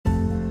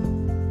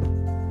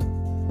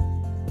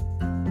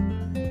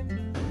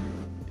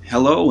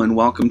Hello and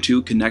welcome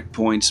to Connect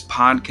Point's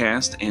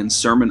podcast and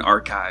sermon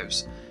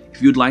archives. If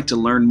you'd like to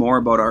learn more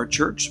about our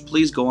church,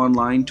 please go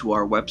online to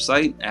our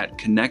website at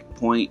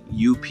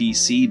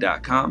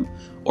connectpointupc.com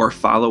or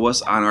follow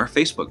us on our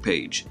Facebook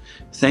page.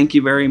 Thank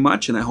you very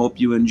much, and I hope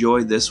you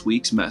enjoy this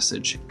week's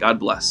message. God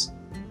bless.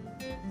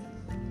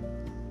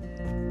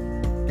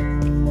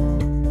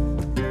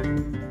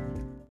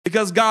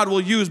 Because God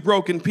will use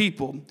broken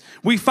people.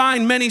 We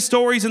find many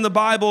stories in the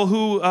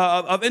Bible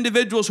of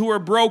individuals who were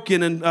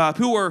broken and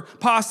who were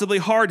possibly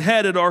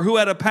hard-headed or who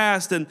had a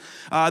past, and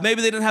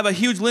maybe they didn't have a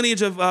huge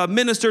lineage of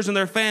ministers in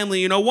their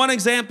family. You know, one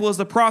example is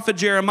the prophet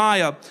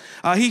Jeremiah.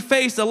 He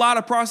faced a lot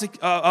of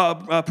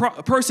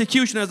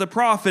persecution as a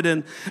prophet,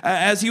 and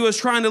as he was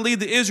trying to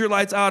lead the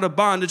Israelites out of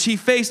bondage, he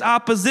faced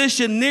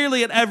opposition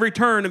nearly at every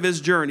turn of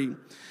his journey.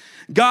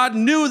 God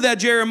knew that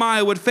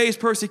Jeremiah would face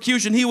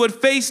persecution. He would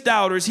face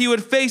doubters. He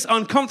would face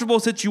uncomfortable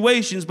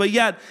situations. But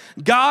yet,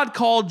 God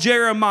called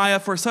Jeremiah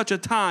for such a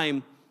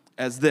time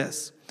as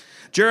this.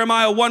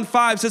 Jeremiah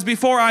 1:5 says,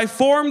 "Before I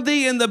formed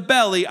thee in the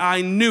belly,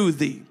 I knew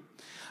thee."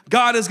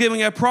 God is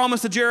giving a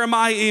promise to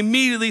Jeremiah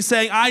immediately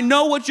saying, I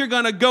know what you're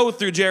going to go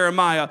through,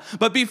 Jeremiah.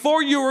 But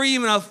before you were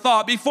even a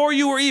thought, before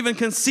you were even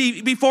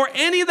conceived, before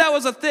any of that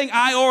was a thing,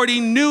 I already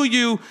knew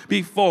you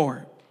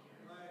before.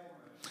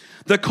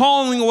 The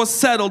calling was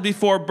settled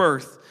before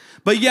birth.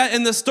 But yet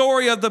in the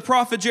story of the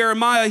prophet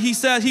Jeremiah, he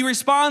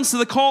responds to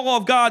the call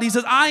of God. He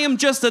says, I am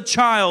just a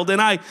child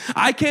and I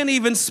can't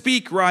even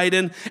speak right.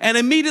 And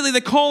immediately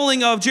the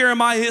calling of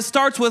Jeremiah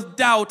starts with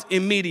doubt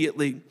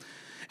immediately.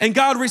 And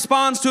God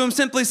responds to him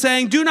simply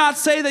saying, do not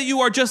say that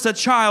you are just a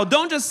child.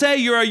 Don't just say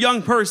you're a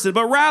young person,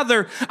 but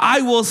rather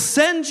I will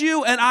send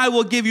you and I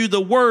will give you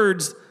the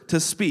words to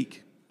speak.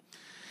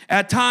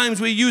 At times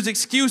we use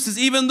excuses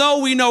even though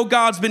we know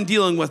God's been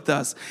dealing with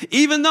us.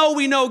 Even though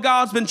we know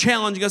God's been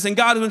challenging us and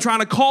God has been trying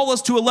to call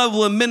us to a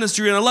level of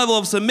ministry and a level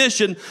of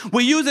submission,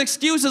 we use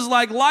excuses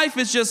like life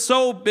is just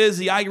so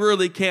busy, I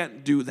really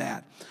can't do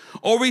that.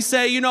 Or we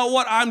say, you know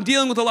what, I'm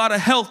dealing with a lot of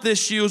health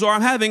issues, or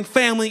I'm having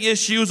family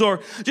issues,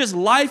 or just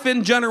life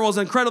in general is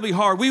incredibly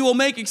hard. We will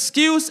make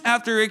excuse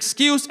after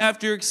excuse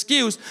after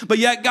excuse, but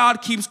yet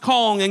God keeps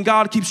calling and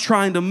God keeps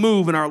trying to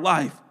move in our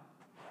life.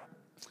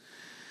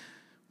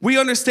 We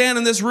understand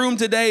in this room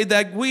today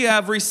that we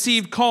have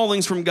received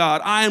callings from God.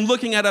 I am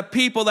looking at a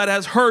people that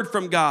has heard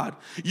from God.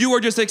 You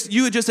just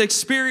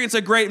experienced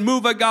a great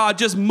move of God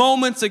just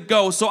moments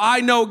ago. So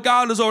I know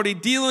God is already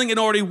dealing and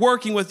already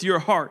working with your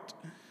heart.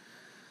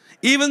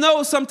 Even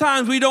though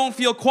sometimes we don't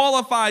feel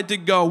qualified to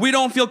go, we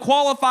don't feel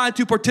qualified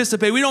to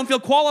participate, we don't feel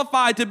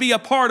qualified to be a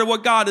part of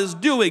what God is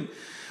doing.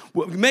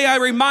 May I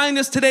remind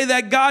us today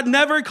that God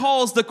never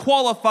calls the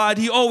qualified,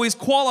 He always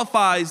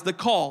qualifies the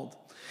called.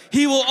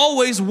 He will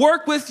always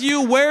work with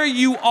you where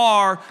you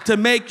are to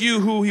make you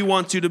who He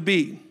wants you to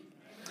be.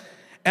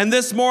 And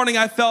this morning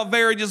I felt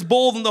very just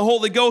bold in the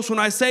Holy Ghost when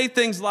I say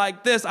things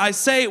like this. I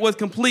say it with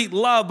complete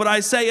love, but I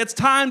say it's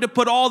time to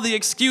put all the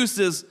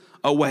excuses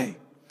away.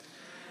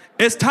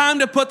 It's time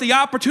to put the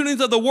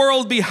opportunities of the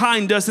world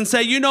behind us and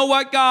say, you know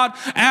what, God,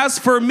 as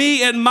for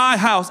me and my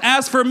house,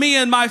 as for me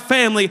and my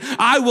family,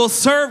 I will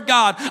serve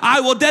God.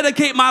 I will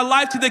dedicate my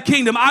life to the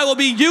kingdom. I will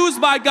be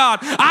used by God.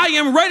 I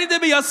am ready to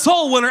be a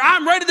soul winner.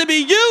 I'm ready to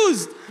be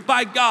used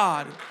by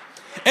God.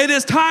 It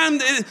is time,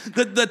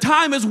 the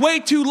time is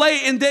way too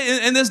late in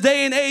this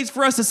day and age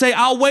for us to say,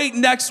 I'll wait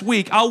next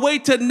week. I'll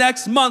wait till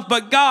next month.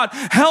 But God,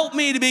 help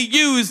me to be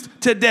used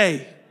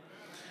today.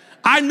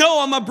 I know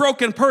I'm a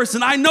broken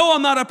person. I know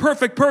I'm not a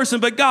perfect person,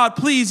 but God,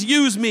 please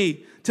use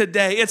me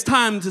today. It's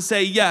time to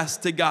say yes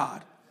to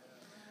God.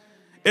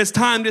 It's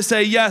time to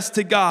say yes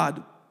to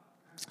God.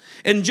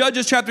 In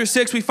Judges chapter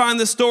 6, we find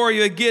the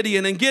story of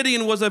Gideon. And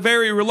Gideon was a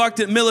very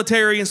reluctant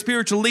military and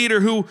spiritual leader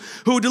who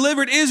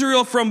delivered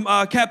Israel from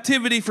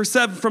captivity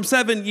from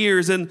 7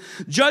 years. And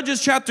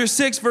Judges chapter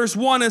 6, verse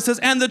 1, it says,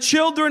 and the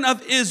children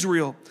of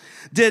Israel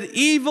did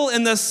evil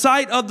in the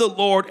sight of the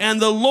Lord,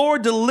 and the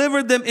Lord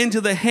delivered them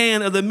into the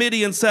hand of the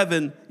Midian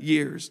 7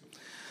 years.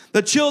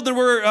 The children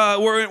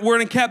were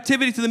in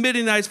captivity to the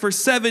Midianites for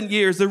 7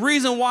 years. The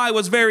reason why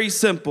was very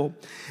simple.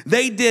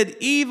 They did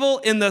evil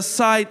in the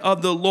sight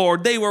of the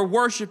Lord. They were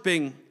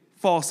worshiping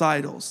false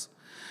idols.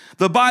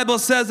 The Bible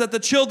says that the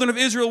children of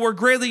Israel were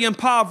greatly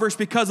impoverished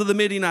because of the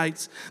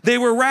Midianites. They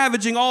were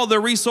ravaging all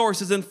their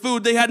resources and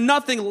food. They had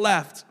nothing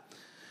left.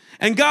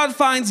 And God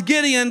finds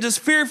Gideon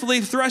just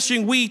fearfully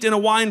threshing wheat in a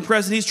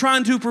winepress, and he's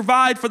trying to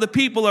provide for the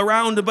people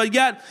around him, but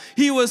yet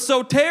he was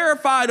so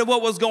terrified of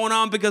what was going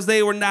on because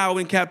they were now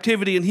in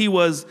captivity and he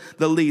was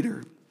the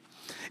leader.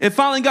 It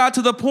finally got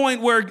to the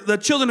point where the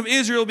children of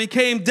Israel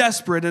became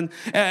desperate, and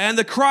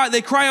they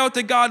cry out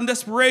to God in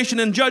desperation.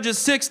 In Judges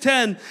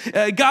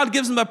 6:10, God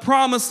gives them a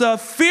promise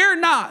of, fear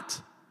not,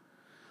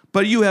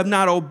 but you have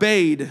not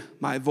obeyed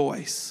my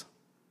voice.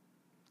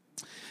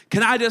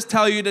 Can I just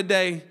tell you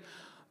today,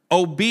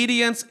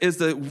 obedience is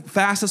the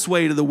fastest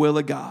way to the will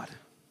of God.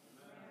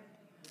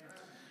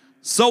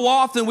 So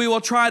often we will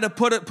try to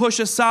push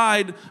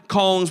aside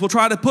callings. We'll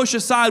try to push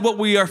aside what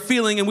we are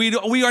feeling, and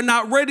we are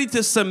not ready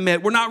to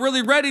submit. We're not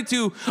really ready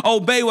to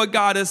obey what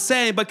God is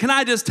saying. But can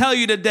I just tell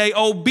you today,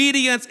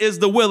 obedience is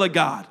the will of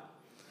God.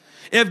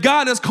 If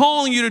God is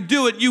calling you to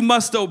do it, you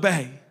must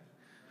obey.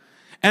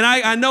 And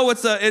I know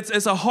it's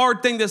a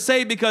hard thing to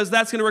say because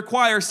that's going to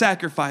require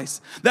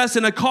sacrifice. That's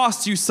going to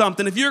cost you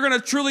something. If you're going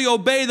to truly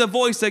obey the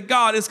voice of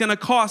God, it's going to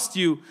cost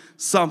you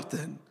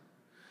something.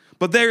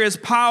 But there is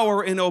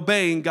power in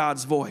obeying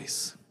God's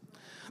voice.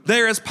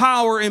 There is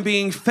power in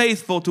being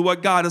faithful to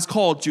what God has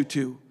called you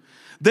to.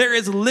 There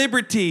is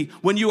liberty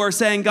when you are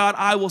saying, God,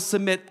 I will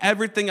submit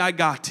everything I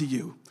got to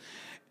you.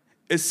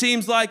 It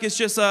seems like it's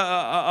just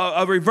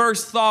a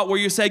reverse thought where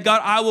you say,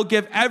 God, I will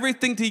give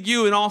everything to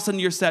you, and all of a sudden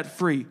you're set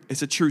free.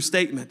 It's a true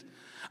statement.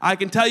 I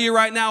can tell you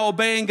right now,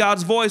 obeying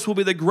God's voice will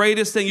be the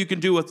greatest thing you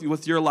can do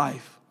with your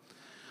life.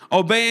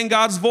 Obeying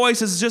God's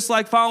voice is just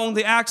like following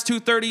the Acts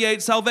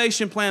 2:38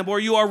 salvation plan, where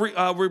you are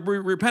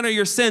repent of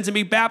your sins and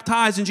be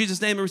baptized in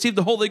Jesus' name and receive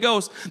the Holy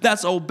Ghost.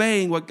 That's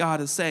obeying what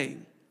God is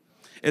saying.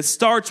 It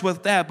starts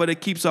with that, but it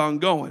keeps on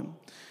going.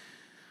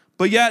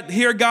 But yet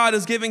here God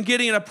is giving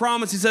Gideon a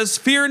promise. He says,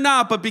 fear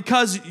not, but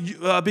because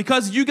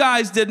you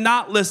guys did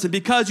not listen,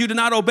 because you did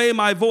not obey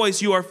my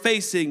voice, you are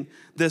facing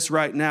this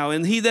right now.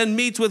 And he then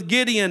meets with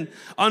Gideon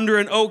under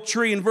an oak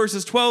tree. In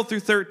verses 12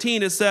 through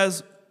 13, it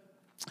says,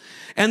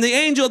 and the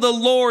angel of the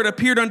Lord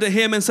appeared unto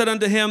him and said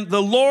unto him,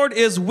 the Lord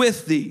is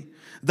with thee,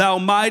 thou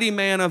mighty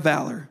man of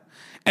valor.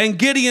 And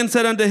Gideon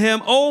said unto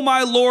him, O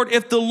my Lord,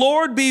 if the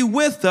Lord be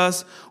with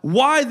us,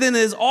 why then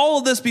is all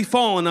of this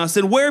befallen us?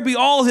 And where be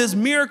all his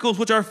miracles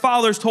which our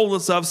fathers told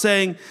us of,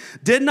 saying,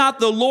 did not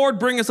the Lord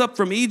bring us up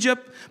from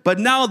Egypt? But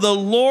now the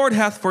Lord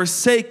hath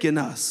forsaken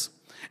us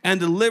and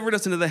delivered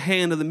us into the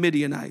hand of the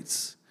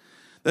Midianites.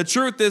 The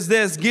truth is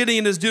this,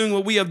 Gideon is doing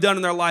what we have done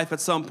in our life at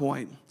some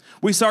point.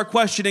 We start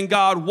questioning,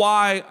 God,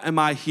 why am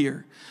I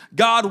here?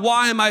 God,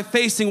 why am I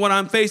facing what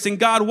I'm facing?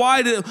 God,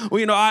 why did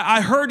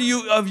I heard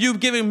of you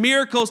giving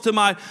miracles to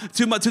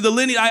the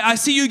lineage. I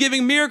see you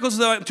giving miracles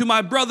to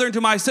my brother and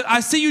to my sister. I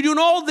see you doing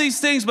all these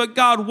things, but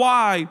God,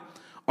 why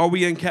are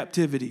we in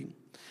captivity?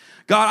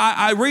 God,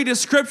 I read a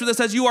scripture that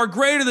says you are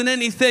greater than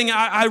anything.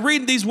 I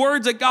read these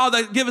words of God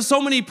that give us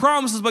so many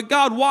promises, but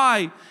God,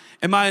 why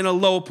am I in a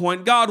low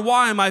point? God,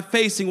 why am I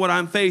facing what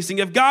I'm facing?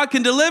 If God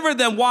can deliver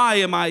them, why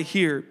am I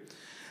here?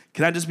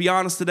 Can I just be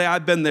honest today?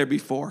 I've been there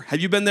before. Have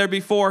you been there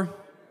before?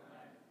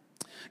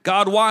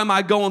 God, why am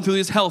I going through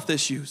these health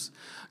issues?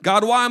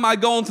 God, why am I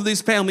going through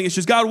these family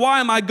issues? God,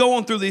 why am I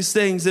going through these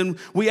things? And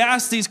we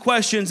ask these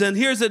questions, and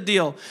here's the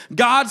deal.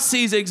 God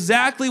sees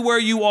exactly where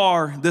you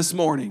are this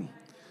morning.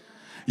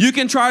 You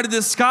can try to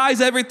disguise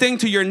everything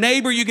to your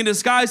neighbor. You can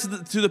disguise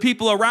to the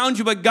people around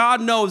you, but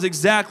God knows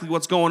exactly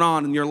what's going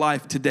on in your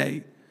life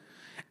today.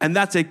 And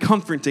that's a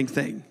comforting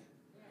thing.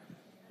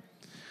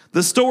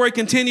 The story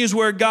continues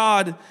where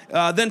God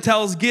then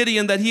tells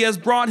Gideon that he has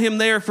brought him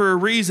there for a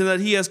reason,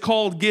 that he has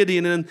called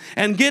Gideon.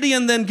 And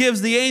Gideon then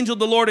gives the angel of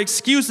the Lord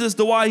excuses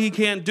to why he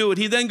can't do it.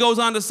 He then goes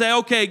on to say,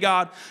 okay,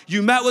 God,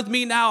 you met with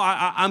me now.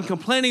 I'm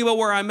complaining about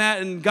where I'm at.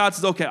 And God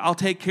says, okay, I'll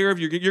take care of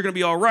you. You're going to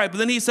be all right. But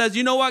then he says,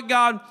 you know what,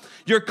 God?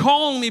 You're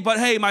calling me, but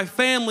hey, my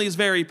family is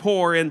very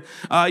poor. And,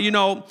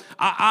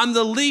 I'm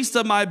the least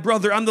of my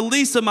brother. I'm the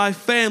least of my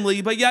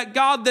family. But yet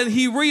God, then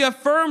he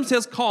reaffirms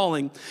his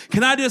calling.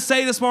 Can I just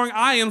say this morning,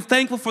 I am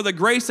thankful for the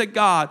grace of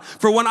God.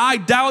 For when I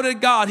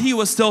doubted God, he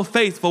was still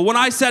faithful. When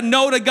I said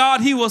no to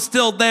God, he was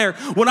still there.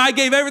 When I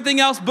gave everything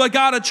else but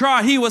God a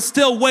try, he was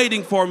still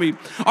waiting for me.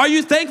 Are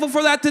you thankful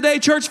for that today,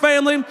 church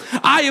family?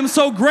 I am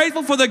so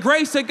grateful for the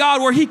grace of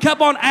God where he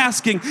kept on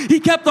asking. He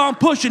kept on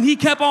pushing. He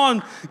kept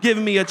on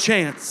giving me a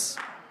chance.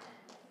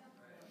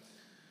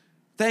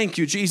 Thank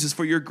you, Jesus,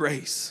 for your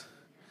grace.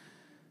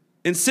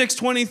 In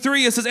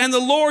 6:23, it says, and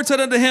the Lord said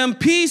unto him,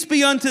 peace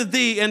be unto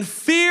thee, and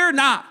fear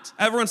not.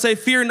 Everyone say,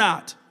 fear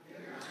not.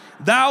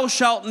 Thou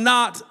shalt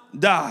not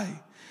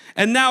die.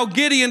 And now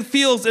Gideon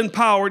feels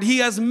empowered. He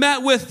has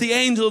met with the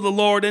angel of the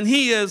Lord, and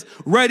he is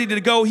ready to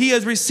go. He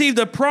has received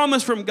a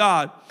promise from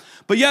God.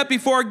 But yet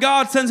before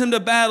God sends him to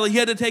battle, he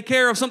had to take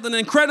care of something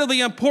incredibly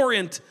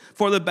important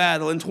for the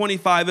battle. In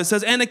 25, it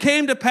says, and it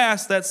came to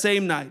pass that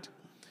same night,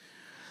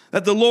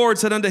 that the Lord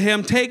said unto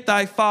him, take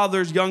thy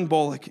father's young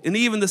bullock, and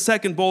even the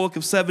second bullock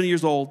of 7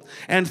 years old,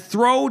 and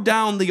throw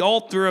down the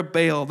altar of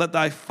Baal that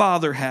thy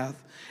father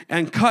hath,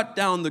 and cut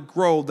down the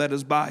grove that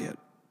is by it.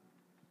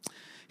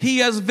 He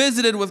has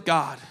visited with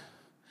God.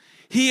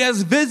 He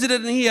has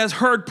visited and he has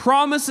heard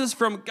promises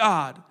from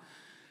God.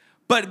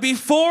 But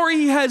before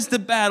he heads to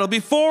battle,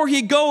 before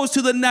he goes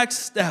to the next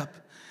step,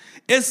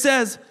 it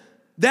says,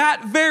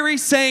 that very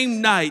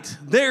same night,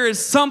 there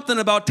is something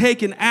about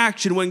taking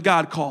action when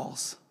God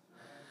calls.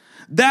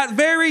 That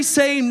very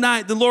same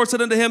night, the Lord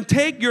said unto him,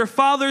 take your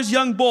father's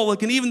young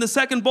bullock, and even the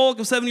second bullock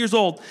of 7 years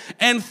old,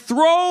 and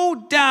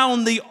throw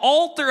down the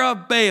altar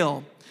of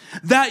Baal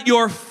that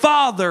your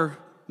father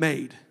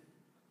made.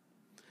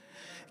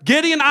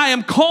 Gideon, I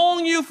am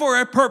calling you for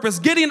a purpose.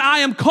 Gideon, I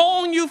am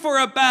calling you for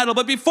a battle.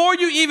 But before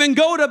you even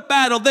go to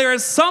battle, there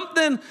is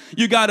something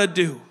you got to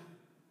do.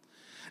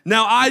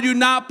 Now, I do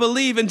not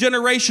believe in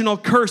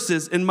generational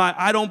curses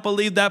I don't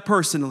believe that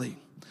personally.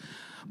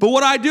 But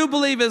what I do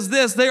believe is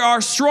this: there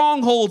are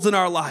strongholds in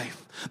our life.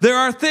 There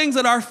are things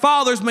that our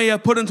fathers may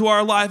have put into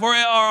our life, or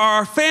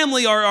our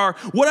family, or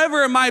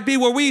whatever it might be,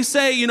 where we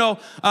say,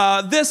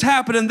 this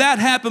happened and that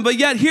happened. But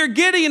yet here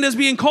Gideon is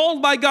being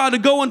called by God to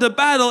go into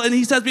battle. And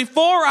he says,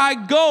 before I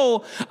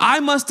go, I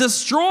must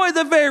destroy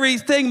the very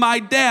thing my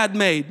dad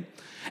made.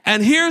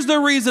 And here's the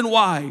reason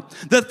why.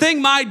 The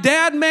thing my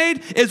dad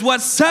made is what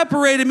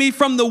separated me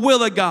from the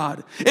will of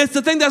God. It's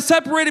the thing that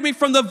separated me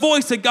from the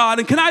voice of God.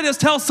 And can I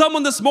just tell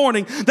someone this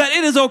morning that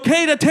it is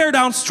okay to tear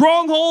down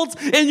strongholds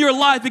in your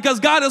life, because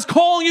God is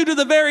calling you to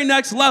the very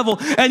next level.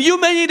 And you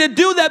may need to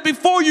do that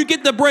before you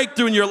get the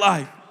breakthrough in your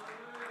life.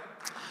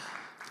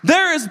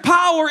 There is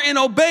power in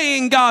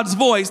obeying God's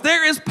voice.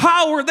 There is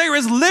power, there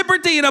is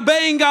liberty in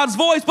obeying God's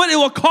voice, but it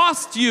will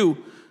cost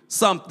you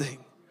something.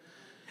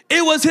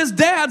 It was his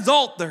dad's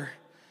altar.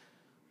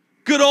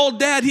 Good old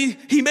dad,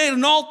 he made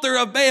an altar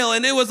of Baal,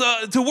 and it was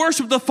to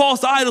worship the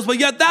false idols, but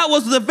yet that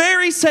was the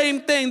very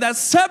same thing that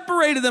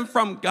separated them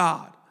from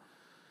God.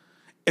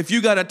 If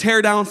you got to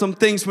tear down some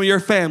things from your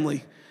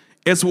family,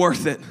 it's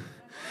worth it.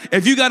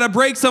 If you got to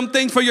break some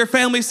things for your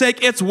family's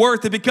sake, it's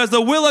worth it, because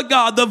the will of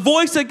God, the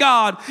voice of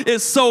God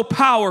is so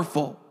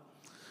powerful.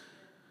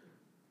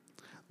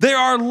 There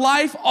are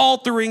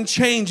life-altering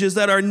changes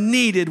that are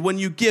needed when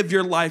you give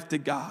your life to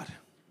God.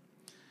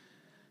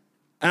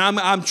 And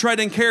I'm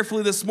treading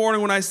carefully this morning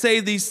when I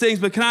say these things,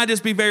 but can I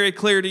just be very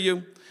clear to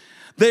you?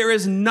 There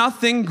is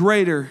nothing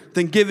greater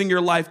than giving your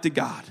life to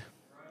God.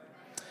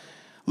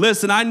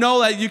 Listen, I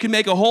know that you can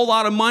make a whole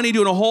lot of money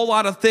doing a whole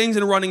lot of things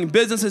and running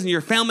businesses, and your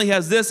family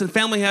has this and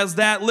family has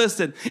that.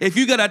 Listen, if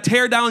you got to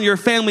tear down your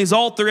family's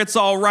altar, it's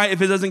all right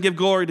if it doesn't give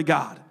glory to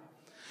God.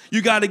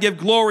 You got to give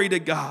glory to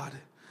God.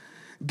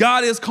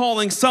 God is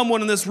calling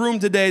someone in this room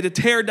today to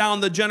tear down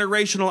the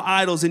generational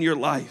idols in your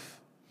life.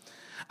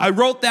 I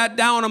wrote that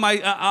down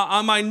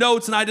on my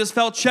notes, and I just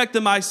felt checked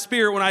in my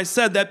spirit when I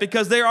said that,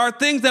 because there are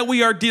things that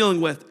we are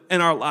dealing with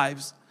in our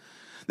lives.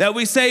 That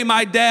we say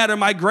my dad or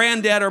my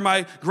granddad or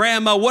my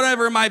grandma,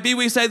 whatever it might be,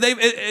 we say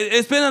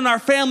it's been in our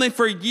family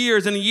for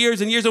years and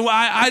years and years, and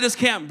I just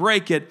can't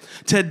break it.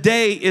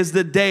 Today is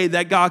the day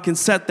that God can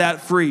set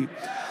that free.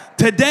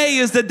 Today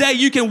is the day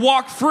you can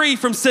walk free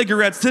from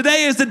cigarettes.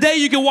 Today is the day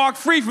you can walk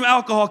free from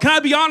alcohol. Can I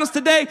be honest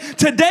today?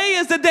 Today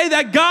is the day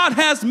that God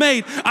has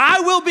made. I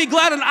will be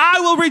glad and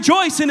I will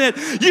rejoice in it.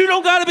 You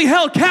don't got to be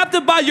held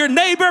captive by your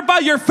neighbor, by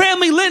your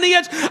family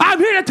lineage. I'm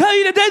here to tell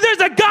you today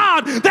there's a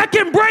God that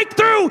can break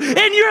through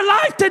in your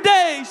life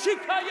today.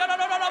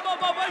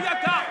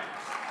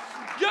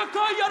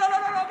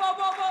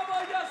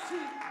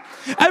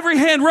 Every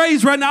hand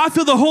raised right now. I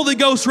feel the Holy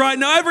Ghost right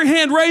now. Every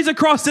hand raised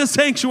across this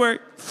sanctuary.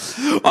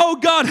 Oh,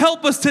 God,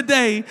 help us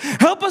today.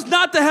 Help us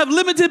not to have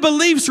limited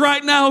beliefs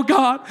right now,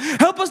 God.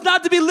 Help us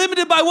not to be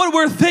limited by what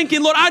we're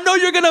thinking. Lord, I know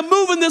you're going to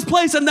move in this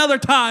place another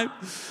time.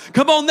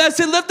 Come on, that's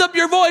it. Lift up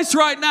your voice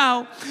right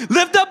now.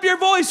 Lift up your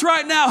voice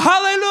right now.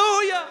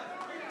 Hallelujah.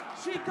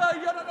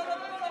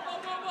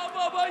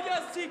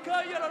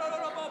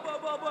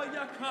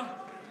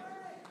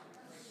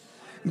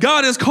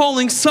 God is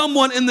calling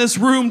someone in this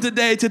room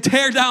today to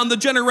tear down the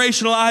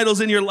generational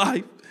idols in your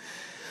life.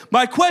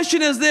 My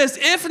question is this: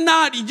 if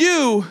not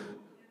you,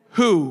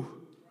 who?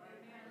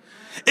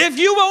 If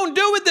you won't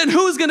do it, then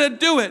who's going to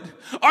do it?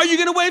 Are you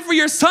going to wait for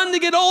your son to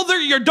get older,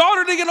 your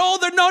daughter to get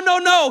older? No, no,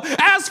 no.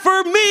 As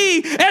for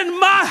me and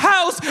my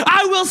house,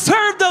 I will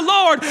serve the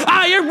Lord.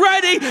 I am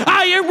ready.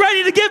 I am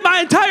ready to give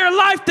my entire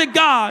life to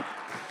God.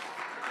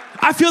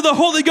 I feel the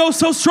Holy Ghost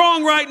so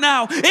strong right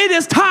now. It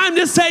is time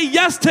to say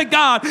yes to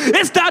God.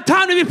 It's not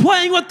time to be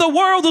playing with the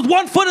world with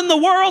one foot in the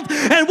world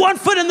and one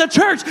foot in the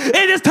church.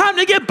 It is time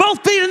to get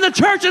both feet in the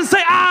church and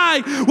say,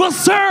 I will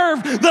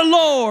serve the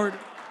Lord.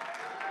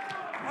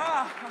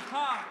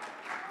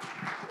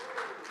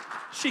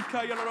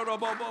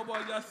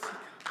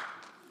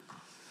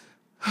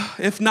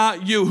 If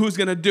not you, who's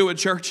going to do it,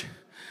 church?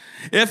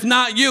 If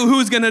not you,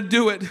 who's going to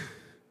do it?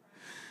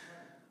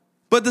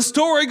 But the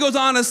story goes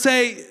on to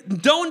say,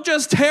 don't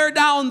just tear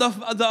down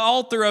the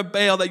altar of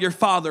Baal that your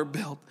father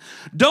built.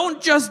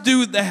 Don't just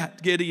do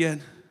that,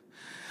 Gideon.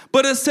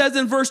 But it says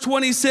in verse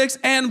 26,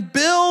 and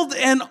build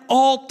an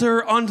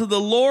altar unto the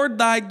Lord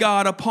thy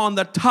God upon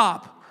the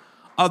top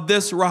of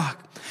this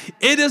rock.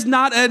 It is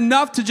not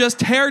enough to just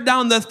tear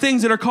down the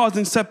things that are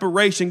causing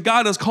separation.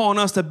 God is calling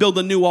us to build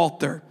a new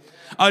altar,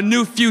 a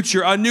new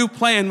future, a new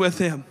plan with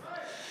him.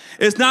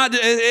 It's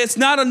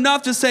not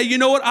enough to say, you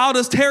know what, I'll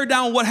just tear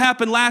down what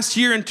happened last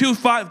year in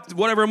 2-5,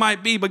 whatever it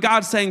might be. But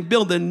God's saying,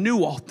 build a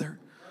new altar.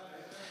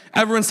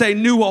 Everyone say,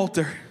 new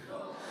altar.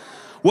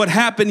 What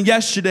happened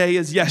yesterday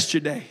is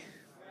yesterday.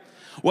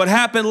 What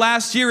happened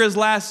last year is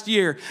last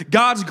year.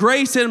 God's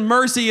grace and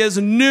mercy is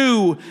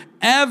new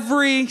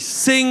every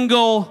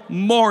single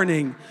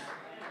morning.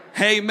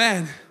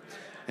 Amen.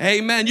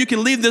 Amen. You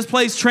can leave this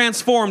place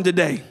transformed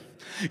today.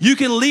 You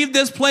can leave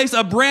this place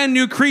a brand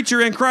new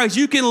creature in Christ.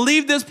 You can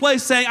leave this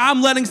place saying,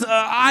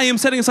 I am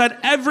setting aside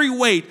every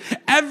weight,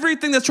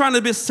 everything that's trying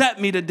to beset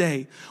me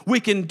today. We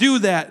can do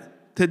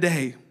that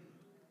today.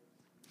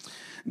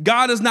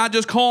 God is not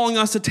just calling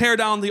us to tear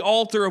down the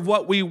altar of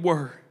what we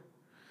were,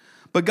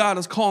 but God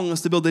is calling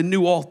us to build a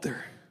new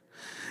altar.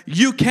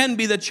 You can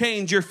be the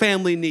change your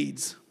family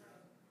needs.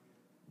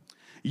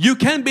 You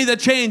can be the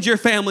change your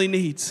family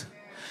needs.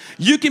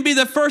 You can be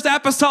the first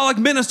apostolic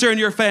minister in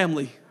your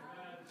family.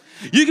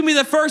 You can be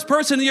the first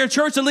person in your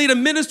church to lead a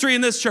ministry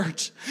in this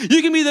church.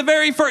 You can be the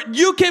very first.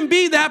 You can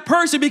be that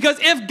person, because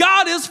if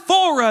God is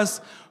for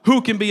us,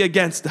 who can be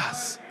against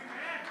us?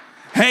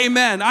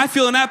 Amen. I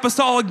feel an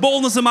apostolic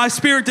boldness in my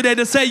spirit today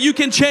to say you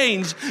can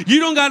change. You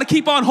don't got to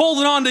keep on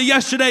holding on to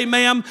yesterday,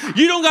 ma'am.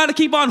 You don't got to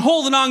keep on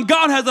holding on.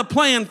 God has a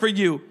plan for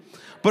you.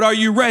 But are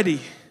you ready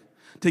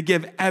to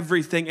give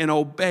everything and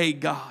obey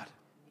God?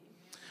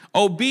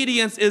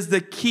 Obedience is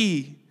the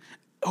key.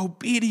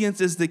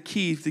 Obedience is the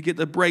key to get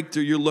the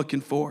breakthrough you're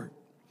looking for.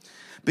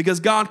 Because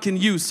God can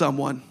use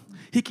someone.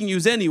 He can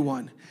use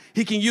anyone.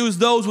 He can use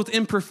those with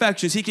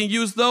imperfections. He can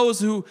use those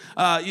who,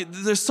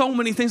 there's so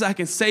many things I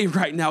can say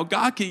right now.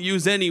 God can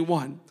use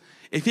anyone.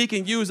 If he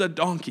can use a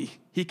donkey,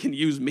 he can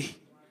use me.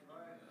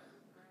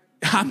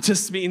 I'm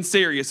just being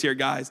serious here,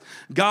 guys.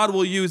 God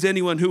will use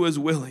anyone who is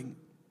willing.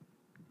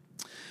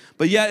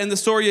 But yet in the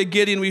story of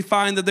Gideon, we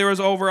find that there was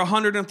over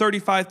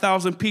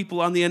 135,000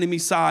 people on the enemy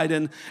side.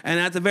 And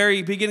at the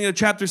very beginning of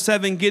chapter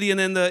 7, Gideon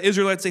and the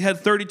Israelites, they had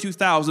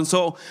 32,000.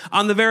 So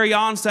on the very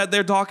onset,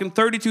 they're talking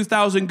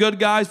 32,000 good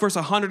guys versus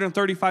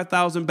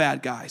 135,000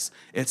 bad guys.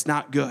 It's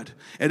not good.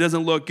 It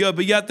doesn't look good.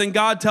 But yet then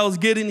God tells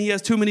Gideon he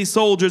has too many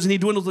soldiers, and he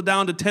dwindles it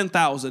down to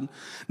 10,000.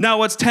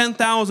 Now it's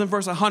 10,000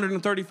 versus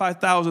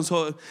 135,000,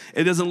 so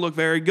it doesn't look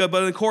very good.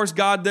 But of course,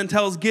 God then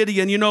tells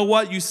Gideon, you know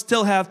what? You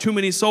still have too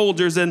many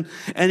soldiers. And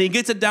he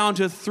gets it down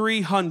to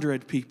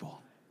 300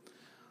 people.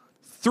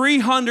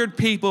 300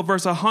 people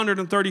versus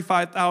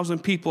 135,000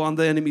 people on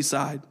the enemy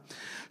side.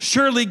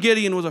 Surely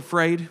Gideon was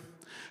afraid.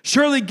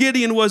 Surely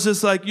Gideon was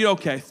just like,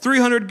 okay,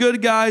 300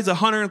 good guys,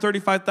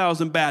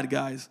 135,000 bad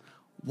guys.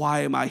 Why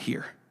am I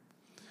here?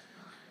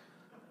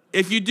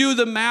 If you do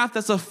the math,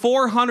 that's a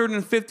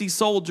 450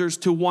 soldiers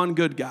to one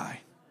good guy.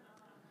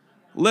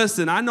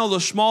 Listen, I know the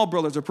small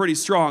brothers are pretty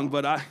strong,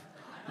 but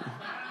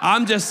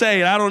I'm just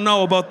saying, I don't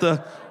know about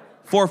the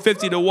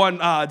 450 to 1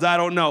 odds, I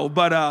don't know.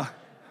 But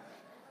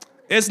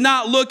it's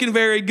not looking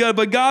very good.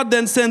 But God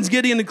then sends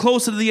Gideon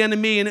closer to the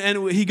enemy,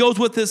 and he goes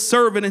with his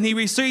servant, and he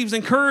receives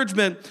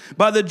encouragement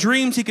by the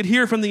dreams he could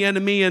hear from the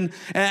enemy. And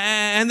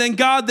then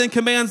God then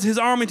commands his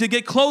army to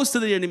get close to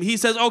the enemy. He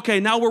says, okay,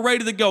 now we're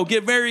ready to go.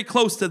 Get very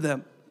close to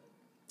them.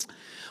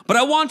 But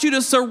I want you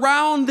to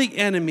surround the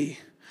enemy.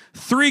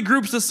 3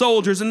 groups of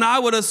soldiers, and I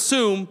would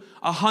assume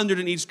 100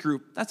 in each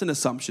group. That's an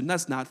assumption.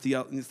 That's not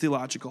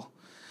theological.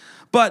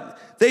 But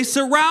they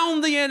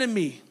surround the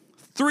enemy,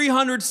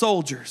 300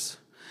 soldiers.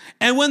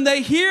 And when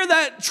they hear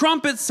that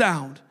trumpet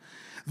sound,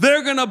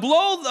 they're going to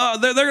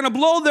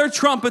blow their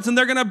trumpets, and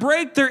they're going to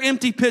break their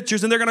empty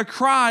pitchers, and they're going to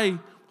cry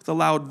with a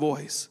loud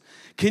voice.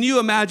 Can you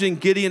imagine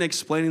Gideon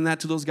explaining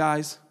that to those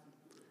guys?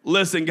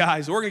 Listen,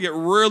 guys, we're going to get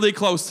really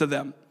close to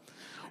them.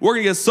 We're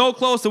going to get so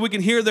close that we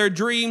can hear their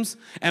dreams.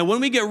 And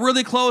when we get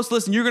really close,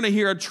 listen, you're going to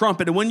hear a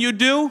trumpet. And when you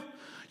do,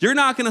 you're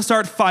not going to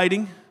start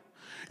fighting.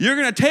 You're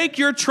going to take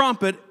your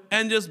trumpet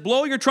and just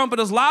blow your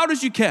trumpet as loud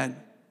as you can.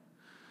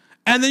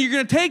 And then you're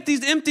going to take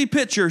these empty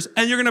pitchers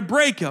and you're going to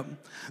break them.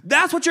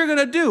 That's what you're going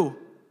to do.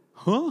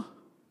 Huh?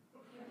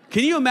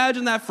 Can you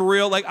imagine that for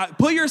real? Like,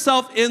 put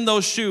yourself in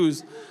those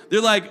shoes.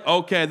 They're like,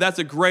 okay, that's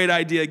a great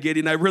idea,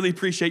 Gideon. I really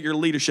appreciate your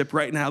leadership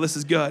right now. This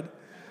is good.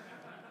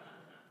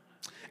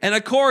 And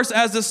of course,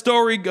 as the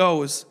story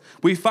goes,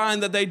 we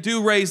find that they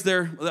do raise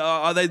their,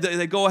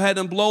 they go ahead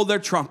and blow their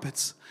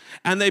trumpets.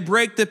 And they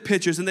break the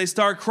pitchers, and they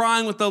start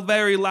crying with a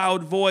very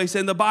loud voice.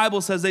 And the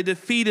Bible says they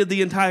defeated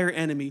the entire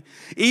enemy,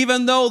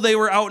 even though they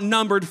were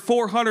outnumbered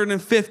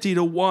 450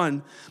 to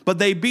 1. But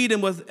they beat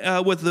him with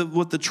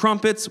the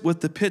trumpets, with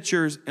the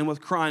pitchers, and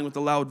with crying with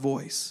a loud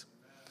voice.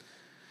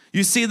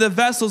 You see, the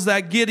vessels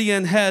that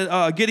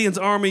Gideon's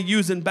army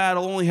used in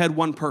battle only had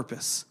one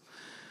purpose.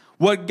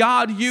 What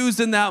God used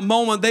in that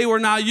moment, they were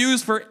not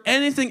used for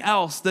anything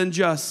else than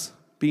just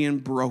being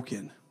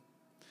broken.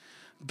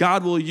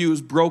 God will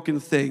use broken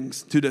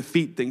things to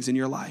defeat things in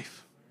your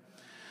life.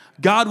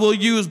 God will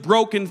use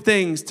broken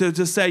things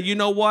to say, you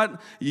know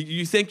what?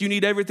 You think you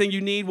need everything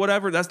you need,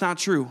 whatever? That's not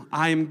true.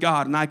 I am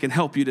God, and I can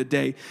help you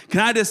today.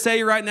 Can I just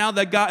say right now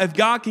that if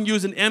God can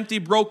use an empty,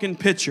 broken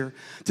pitcher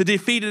to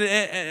defeat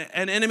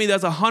an enemy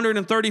that's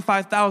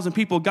 135,000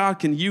 people, God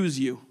can use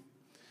you.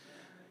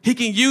 He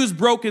can use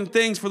broken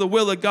things for the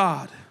will of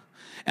God.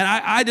 And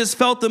I just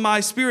felt in my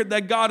spirit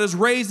that God is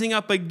raising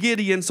up a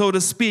Gideon, so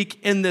to speak,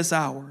 in this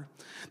hour.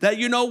 That,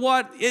 you know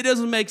what, it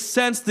doesn't make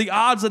sense, the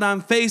odds that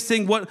I'm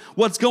facing,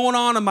 what's going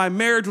on in my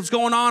marriage, what's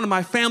going on in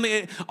my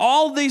family,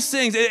 all these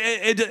things,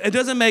 it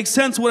doesn't make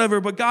sense,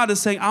 whatever, but God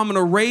is saying, I'm going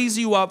to raise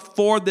you up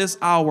for this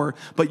hour,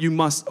 but you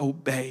must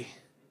obey.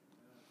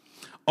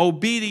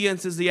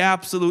 Obedience is the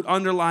absolute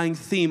underlying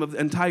theme of the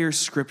entire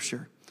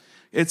Scripture.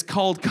 It's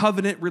called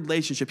covenant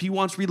relationship. He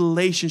wants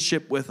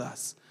relationship with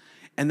us,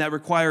 and that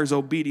requires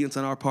obedience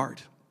on our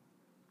part.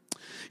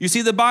 You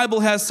see, the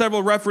Bible has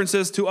several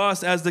references to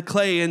us as the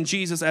clay and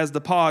Jesus as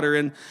the potter,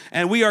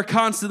 and we are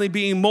constantly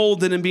being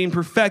molded and being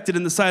perfected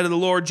in the sight of the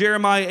Lord.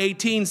 Jeremiah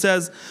 18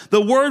 says,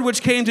 "The word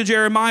which came to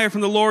Jeremiah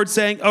from the Lord,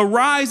 saying,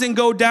 Arise and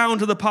go down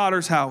to the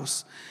potter's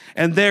house,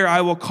 and there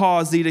I will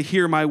cause thee to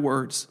hear my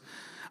words.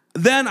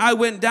 Then I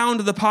went down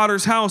to the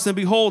potter's house, and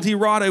behold, he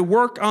wrought a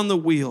work on the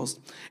wheels.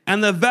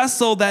 And the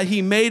vessel that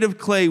he made of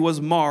clay was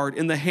marred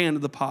in the hand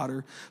of the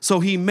potter.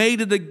 So he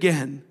made it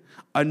again,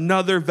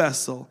 another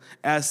vessel,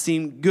 as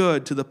seemed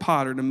good to the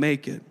potter to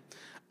make it."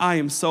 I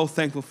am so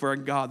thankful for a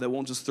God that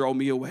won't just throw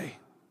me away.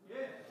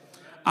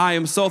 I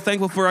am so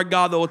thankful for a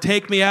God that will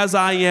take me as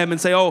I am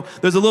and say, oh,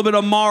 there's a little bit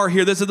of mar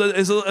here. This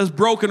is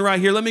broken right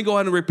here. Let me go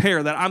ahead and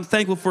repair that. I'm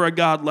thankful for a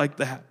God like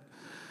that.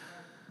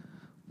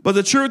 But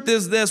the truth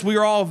is this: we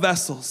are all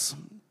vessels.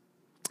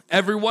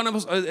 Every one of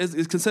us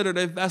is considered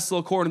a vessel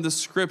according to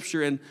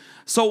Scripture. And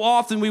so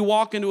often we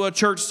walk into a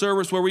church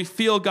service where we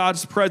feel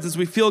God's presence,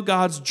 we feel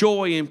God's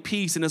joy and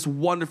peace, and it's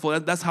wonderful.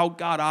 That's how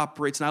God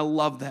operates, and I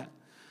love that.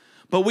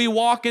 But we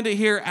walk into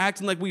here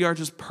acting like we are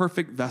just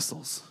perfect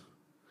vessels.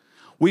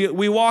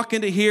 We walk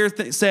into here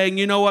saying,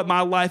 you know what,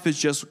 my life is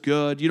just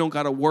good. You don't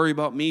got to worry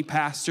about me,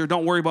 pastor.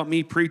 Don't worry about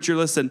me, preacher.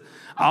 Listen,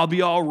 I'll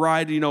be all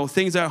right. You know,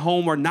 things at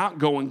home are not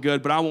going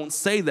good, but I won't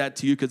say that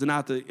to you because then I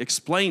have to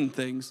explain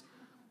things.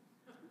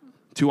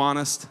 Too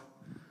honest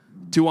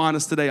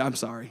today, I'm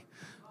sorry.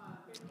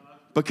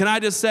 But can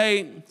I just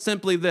say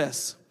simply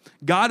this?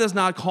 God is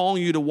not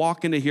calling you to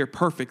walk into here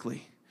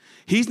perfectly.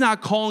 He's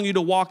not calling you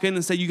to walk in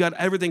and say you got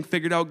everything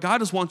figured out. God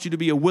just wants you to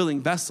be a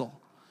willing vessel.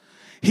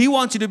 He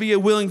wants you to be a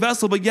willing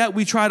vessel, but yet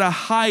we try to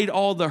hide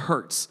all the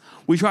hurts.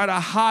 We try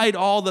to hide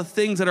all the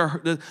things that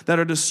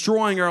are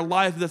destroying our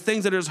life, the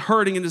things that are just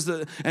hurting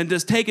and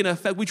just taking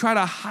effect. We try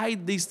to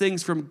hide these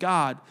things from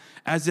God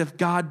as if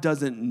God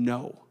doesn't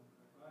know.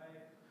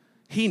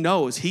 He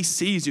knows. He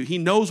sees you. He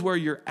knows where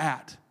you're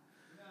at.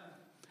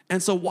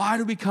 And so why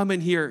do we come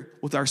in here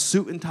with our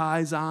suit and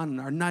ties on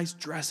and our nice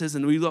dresses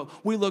and we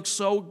look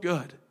so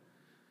good?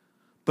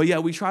 But yeah,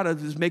 we try to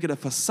just make it a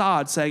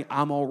facade saying,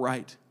 I'm all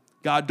right.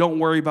 God, don't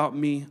worry about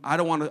me. I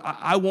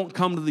won't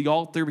come to the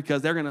altar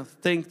because they're going to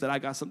think that I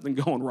got something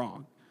going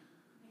wrong.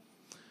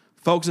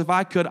 Folks, if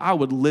I could, I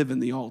would live in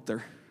the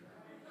altar.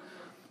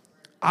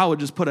 I would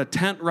just put a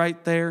tent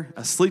right there,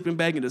 a sleeping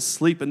bag, and just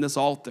sleep in this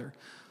altar.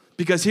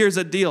 Because here's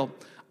the deal.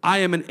 I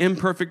am an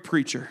imperfect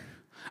preacher.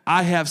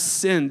 I have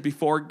sinned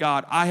before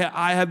God. I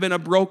have been a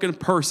broken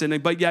person,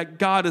 but yet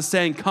God is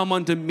saying, come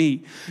unto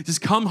me.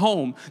 Just come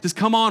home. Just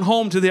come on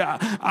home to the,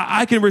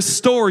 I can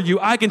restore you.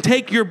 I can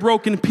take your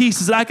broken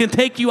pieces. I can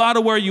take you out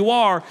of where you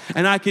are,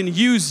 and I can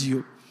use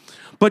you.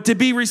 But to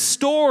be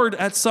restored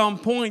at some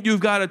point, you've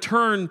got to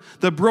turn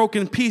the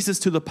broken pieces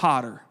to the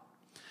potter.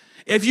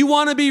 If you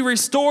want to be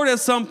restored at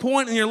some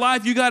point in your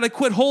life, you got to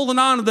quit holding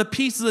on to the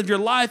pieces of your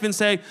life and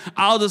say,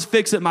 I'll just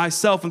fix it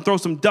myself and throw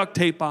some duct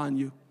tape on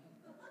you.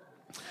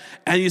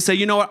 And you say,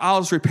 you know what, I'll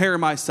just repair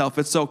myself.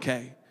 It's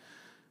okay.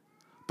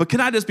 But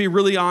can I just be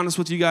really honest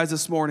with you guys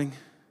this morning?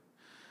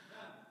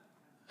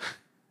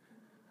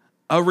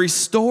 A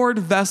restored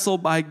vessel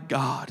by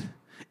God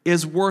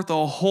is worth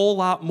a whole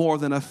lot more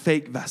than a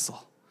fake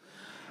vessel.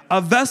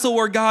 A vessel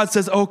where God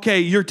says, okay,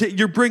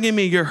 you're bringing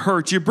me your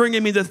hurts. You're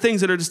bringing me the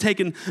things that are just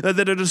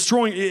that are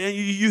destroying.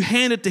 You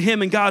hand it to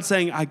him, and God's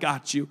saying, I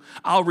got you.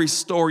 I'll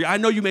restore you. I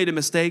know you made a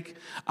mistake.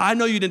 I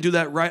know you didn't do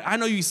that right. I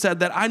know you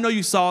said that. I know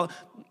you saw,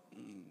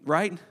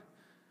 right?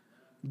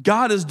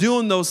 God is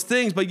doing those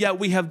things, but yet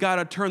we have got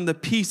to turn the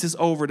pieces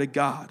over to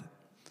God.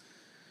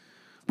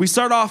 We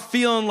start off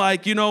feeling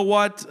like, you know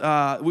what?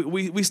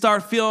 We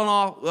start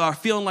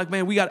feeling like,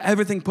 man, we got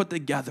everything put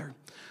together.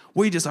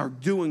 We just are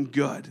doing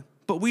good.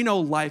 But we know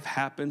life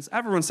happens.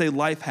 Everyone say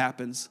life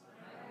happens.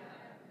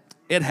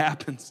 It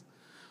happens.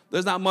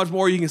 There's not much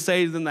more you can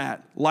say than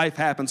that. Life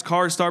happens.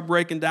 Cars start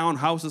breaking down.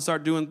 Houses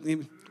start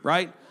doing,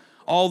 right?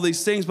 All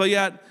these things. But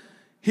yet,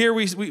 here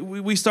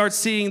we start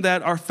seeing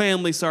that our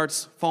family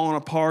starts falling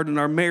apart and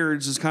our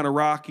marriage is kind of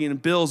rocky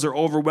and bills are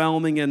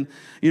overwhelming. And,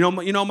 you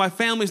know, my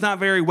family's not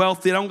very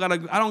wealthy. I don't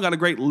got a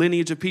great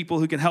lineage of people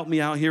who can help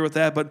me out here with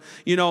that. But,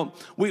 you know,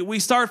 we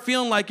start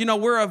feeling like, you know,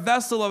 we're a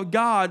vessel of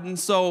God. And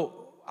so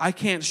I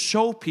can't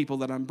show people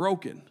that I'm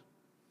broken.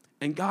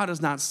 And God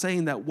is not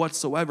saying that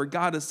whatsoever.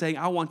 God is saying,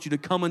 I want you to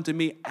come unto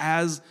me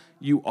as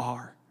you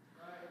are.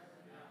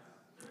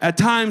 At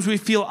times we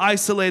feel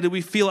isolated,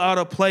 we feel out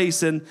of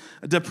place, and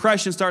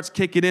depression starts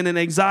kicking in, and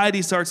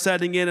anxiety starts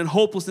setting in, and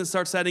hopelessness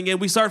starts setting in.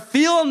 We start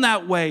feeling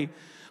that way.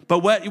 But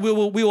we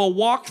will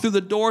walk through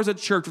the doors of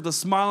church with a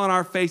smile on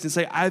our face and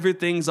say,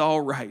 everything's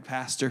all right,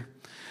 Pastor.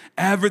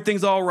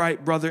 Everything's all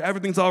right, brother.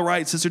 Everything's all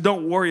right, sister.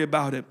 Don't worry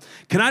about it.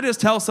 Can I just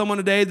tell someone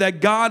today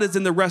that God is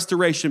in the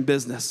restoration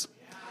business?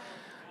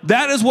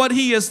 That is what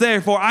he is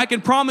there for. I can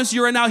promise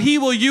you right now, he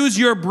will use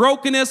your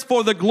brokenness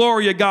for the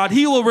glory of God.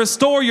 He will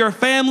restore your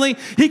family.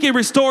 He can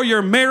restore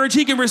your marriage.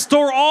 He can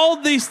restore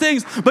all these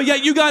things. But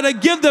yet you got to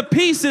give the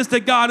pieces to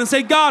God and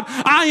say, God,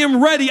 I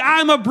am ready.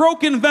 I'm a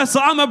broken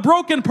vessel. I'm a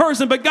broken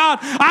person. But God,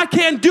 I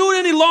can't do it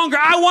any longer.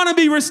 I want to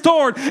be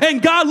restored.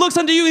 And God looks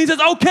unto you and he says,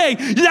 okay,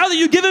 now that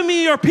you've given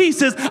me your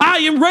pieces, I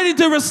am ready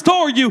to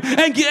restore you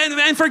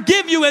and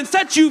forgive you and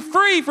set you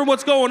free from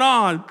what's going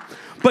on.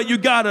 But you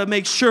got to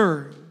make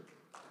sure.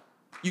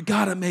 You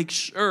got to make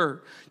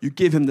sure you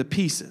give him the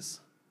pieces.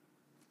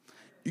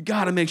 You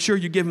got to make sure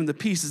you give him the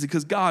pieces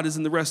because God is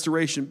in the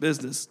restoration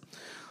business.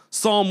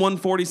 Psalm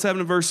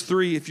 147 verse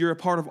 3, if you're a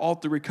part of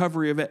altar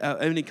recovery of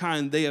any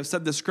kind, they have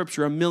said this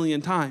scripture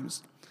 1,000,000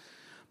 times.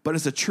 But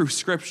it's a true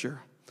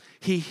scripture.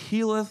 He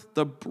healeth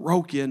the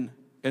broken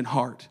in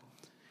heart.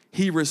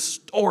 He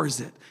restores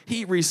it.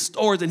 He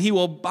restores and he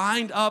will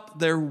bind up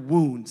their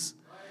wounds.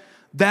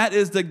 That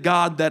is the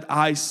God that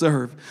I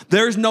serve.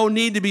 There's no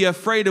need to be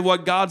afraid of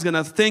what God's going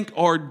to think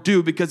or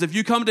do because if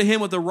you come to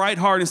him with the right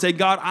heart and say,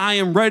 God, I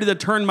am ready to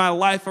turn my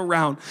life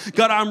around.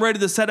 God, I'm ready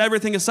to set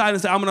everything aside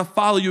and say, I'm going to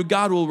follow you.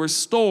 God will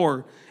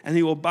restore and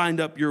he will bind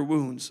up your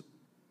wounds.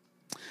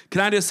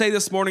 Can I just say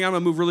this morning, I'm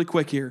going to move really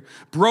quick here.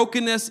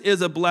 Brokenness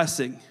is a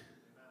blessing.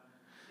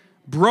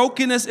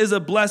 Brokenness is a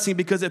blessing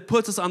because it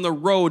puts us on the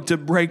road to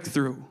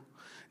breakthrough.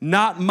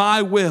 Not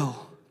my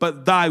will,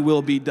 but thy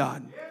will be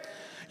done.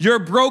 Your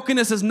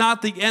brokenness is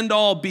not the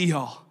end-all,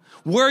 be-all.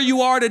 Where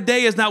you are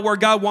today is not where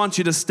God wants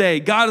you to stay.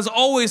 God is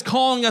always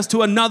calling us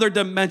to another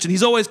dimension.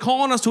 He's always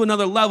calling us to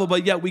another level,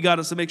 but yet we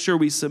got to make sure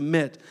we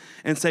submit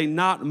and say,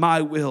 not my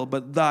will,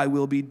 but thy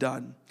will be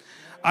done.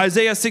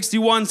 Isaiah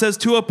 61 says,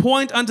 to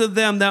appoint unto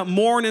them that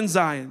mourn in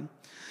Zion,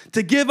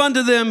 to give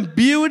unto them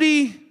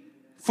beauty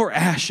for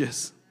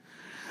ashes,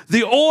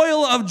 the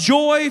oil of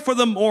joy for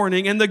the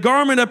mourning, and the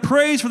garment of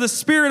praise for the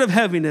spirit of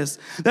heaviness,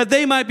 that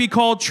they might be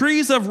called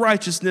trees of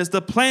righteousness,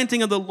 the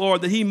planting of the Lord,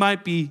 that he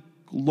might be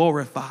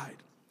glorified.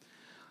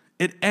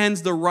 It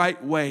ends the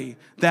right way,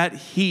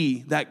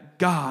 that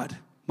God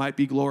might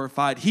be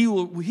glorified. He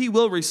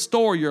will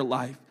restore your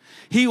life.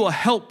 He will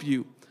help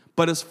you,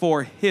 but it's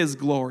for his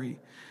glory.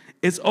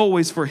 It's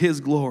always for his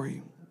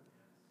glory.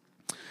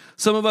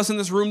 Some of us in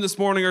this room this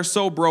morning are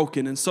so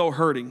broken and so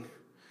hurting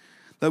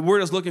that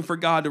we're just looking for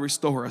God to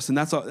restore us, and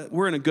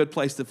we're in a good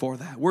place for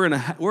that. We're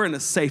in a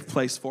safe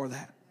place for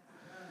that.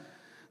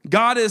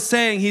 God is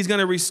saying he's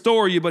going to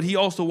restore you, but he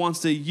also wants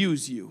to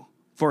use you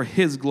for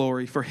his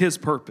glory, for his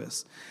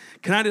purpose.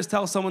 Can I just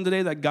tell someone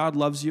today that God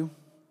loves you?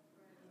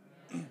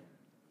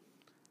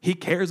 He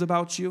cares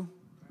about you.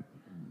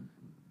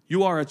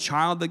 You are a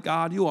child of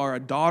God. You are a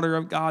daughter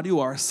of God.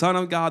 You are a son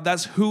of God.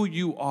 That's who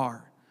you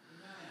are.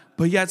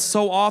 But yet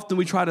so often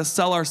we try to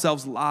sell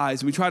ourselves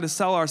lies. We try to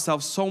sell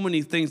ourselves so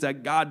many things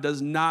that God does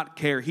not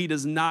care. He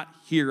does not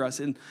hear us.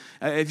 And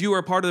if you were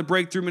a part of the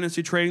Breakthrough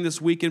Ministry training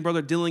this weekend,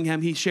 Brother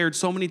Dillingham, he shared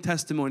so many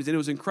testimonies, and it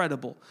was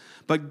incredible.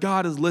 But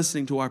God is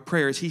listening to our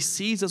prayers. He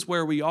sees us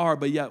where we are,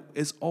 but yet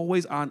it's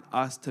always on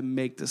us to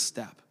make the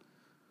step.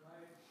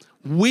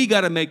 We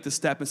got to make the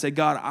step and say,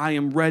 God, I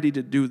am ready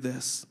to do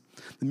this.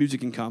 The music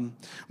can come.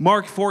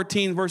 Mark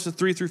 14, verses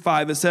 3 through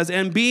 5, it says,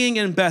 and being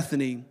in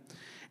Bethany,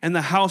 in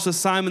the house of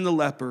Simon the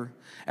leper,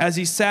 as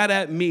he sat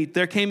at meat,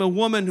 there came a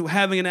woman who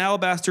having an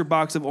alabaster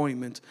box of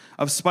ointment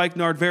of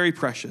spikenard very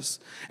precious.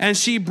 And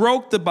she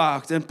broke the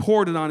box and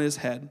poured it on his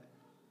head.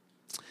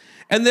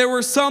 And there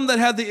were some that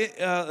had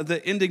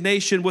the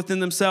indignation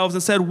within themselves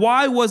and said,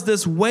 why was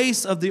this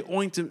waste of the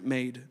ointment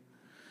made?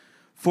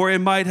 For it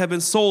might have been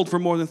sold for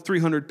more than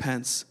 300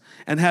 pence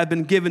and had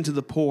been given to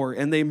the poor.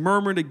 And they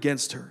murmured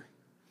against her.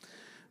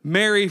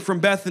 Mary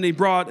from Bethany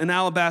brought an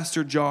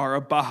alabaster jar,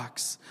 a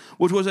box,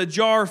 which was a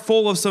jar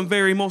full of some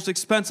very most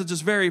expensive,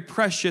 just very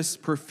precious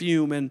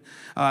perfume. And,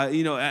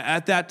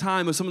 at that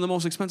time, it was some of the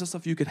most expensive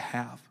stuff you could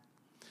have.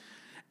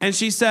 And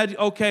she said,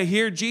 okay,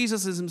 here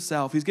Jesus is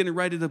himself. He's getting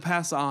ready to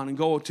pass on and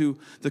go to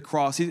the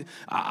cross.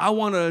 I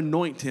want to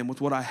anoint him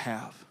with what I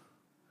have.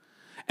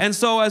 And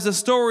so as the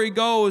story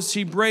goes,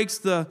 she breaks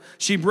the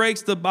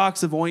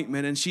box of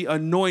ointment and she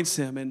anoints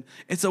him. And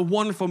it's a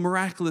wonderful,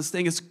 miraculous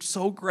thing. It's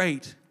so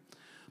great.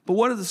 But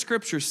what does the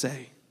scripture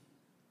say?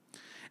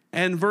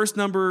 And verse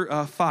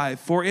number 5,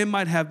 for it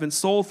might have been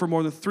sold for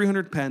more than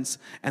 300 pence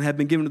and have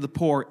been given to the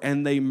poor,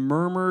 and they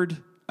murmured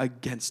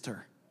against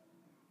her.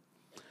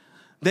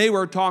 They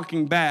were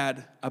talking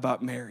bad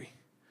about Mary.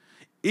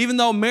 Even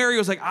though Mary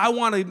was like, I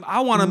want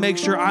to make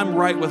sure I'm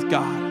right with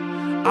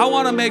God. I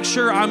want to make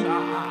sure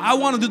I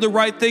want to do the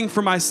right thing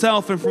for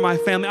myself and for my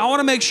family. I want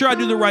to make sure I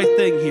do the right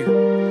thing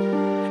here.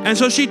 And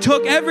so she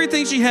took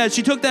everything she had.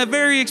 She took that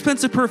very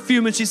expensive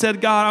perfume and she said,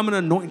 God, I'm going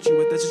to anoint you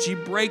with this. And she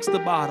breaks the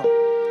bottle.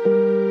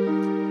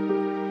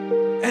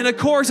 And of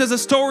course, as the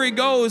story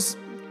goes,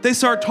 they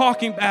start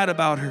talking bad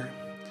about her.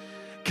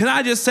 Can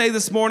I just say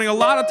this morning, a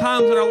lot of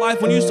times in our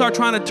life, when you start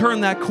trying to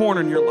turn that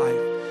corner in your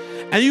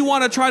life, and you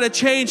want to try to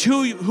change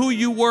who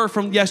you were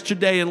from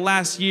yesterday and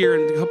last year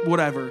and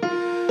whatever,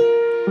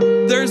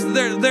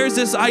 there's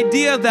this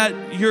idea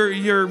that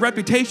your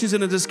reputation is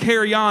going to just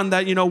carry on,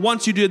 that,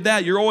 once you did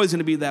that, you're always going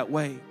to be that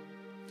way.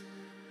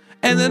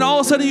 And then all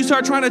of a sudden you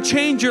start trying to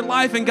change your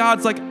life, and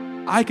God's like,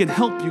 I can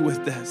help you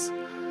with this.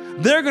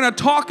 They're going to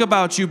talk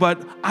about you,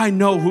 but I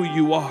know who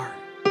you are.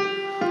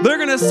 They're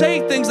going to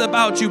say things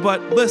about you,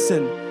 but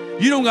listen,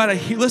 you don't got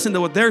to listen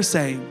to what they're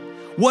saying.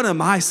 What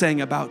am I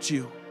saying about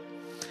you?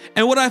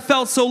 And what I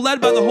felt so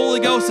led by the Holy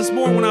Ghost this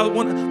morning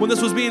when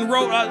this was being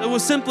wrote, it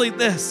was simply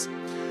this.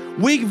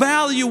 We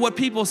value what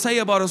people say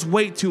about us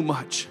way too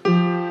much.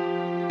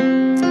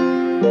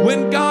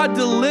 When God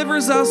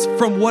delivers us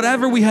from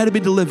whatever we had to be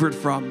delivered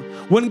from,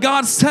 when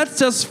God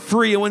sets us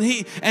free,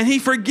 and He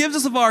forgives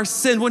us of our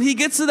sin, when He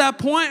gets to that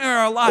point in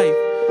our life,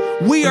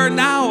 we are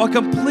now a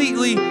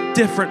completely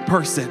different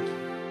person.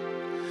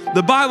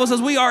 The Bible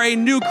says we are a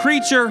new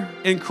creature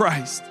in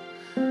Christ.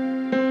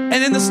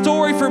 And in the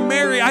story for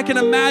Mary, I can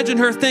imagine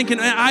her thinking,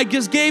 I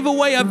just gave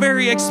away a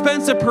very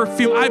expensive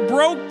perfume. I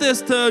broke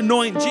this to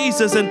anoint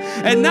Jesus,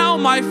 and now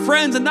my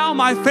friends and now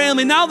my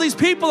family, now these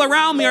people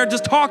around me are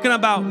just talking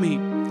about me.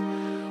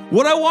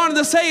 What I wanted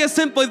to say is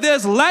simply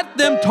this: let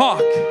them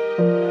talk.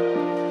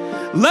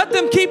 Let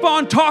them keep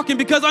on talking,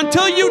 because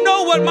until you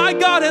know what my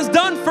God has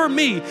done for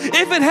me,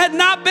 if it had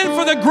not been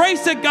for the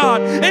grace of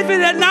God, if it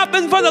had not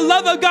been for the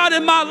love of God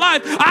in my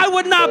life, I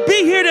would not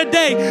be here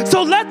today.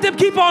 So let them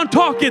keep on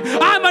talking.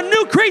 I'm a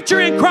new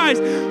creature in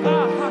Christ.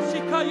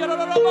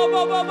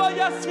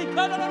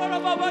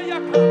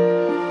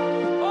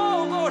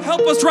 Oh, Lord,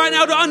 help us right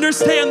now to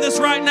understand this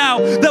right now,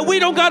 that we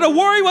don't got to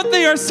worry what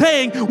they are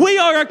saying. We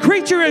are a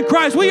creature in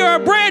Christ. We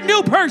are a brand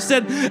new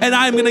person, and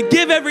I'm going to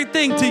give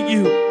everything to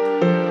you.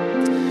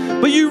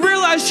 But you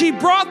realize she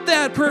brought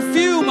that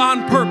perfume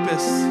on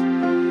purpose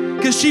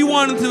because she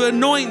wanted to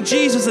anoint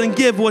Jesus and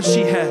give what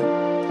she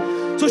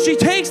had. So she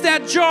takes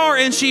that jar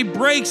and she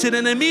breaks it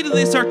and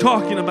immediately starts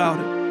talking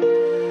about it.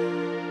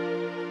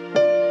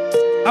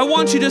 I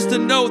want you just to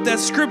note that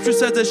Scripture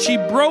says that she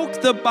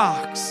broke the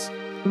box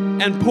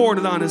and poured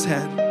it on his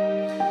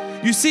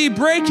head. You see,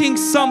 breaking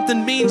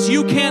something means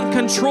you can't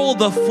control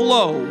the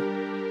flow.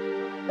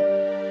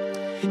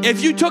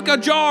 If you took a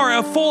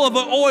jar full of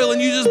oil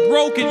and you just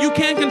broke it, you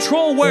can't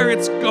control where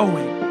it's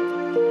going.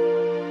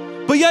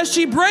 But yet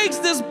she breaks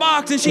this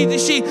box and she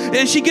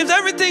gives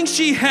everything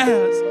she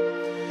has.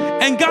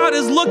 And God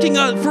is looking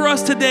for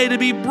us today to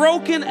be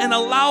broken and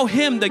allow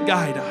Him to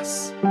guide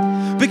us.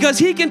 Because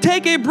He can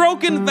take a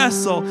broken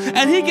vessel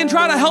and He can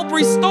try to help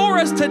restore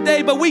us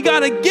today, but we got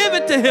to give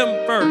it to Him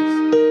first.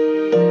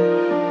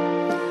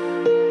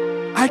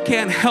 I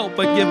can't help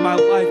but give my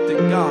life to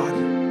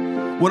God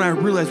when I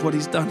realize what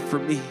He's done for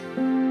me.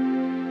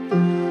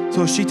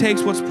 So she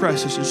takes what's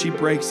precious and she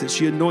breaks it.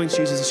 She anoints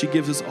Jesus and she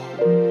gives us all.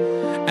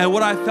 And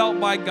what I felt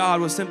by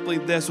God was simply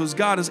this, was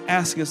God is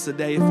asking us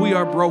today, if we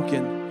are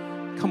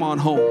broken, come on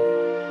home.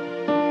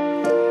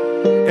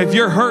 If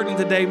you're hurting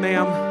today,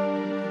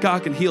 ma'am,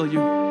 God can heal you.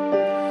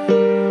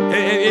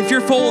 If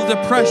you're full of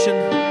depression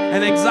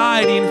and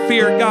anxiety and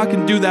fear, God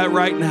can do that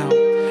right now.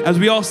 As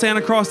we all stand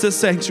across this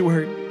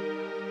sanctuary,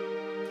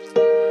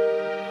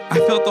 I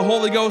felt the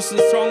Holy Ghost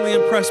strongly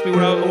impressed me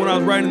when I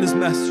was writing this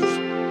message.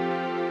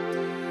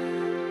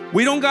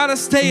 We don't got to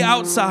stay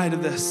outside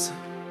of this.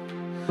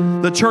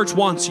 The church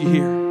wants you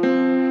here.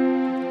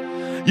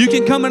 You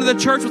can come into the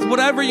church with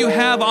whatever you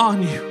have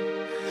on you.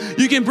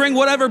 You can bring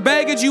whatever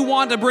baggage you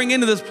want to bring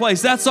into this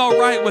place. That's all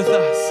right with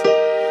us.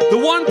 The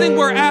one thing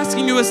we're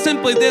asking you is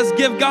simply this: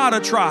 give God a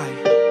try.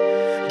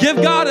 Give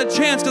God a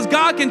chance, because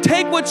God can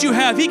take what you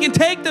have. He can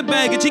take the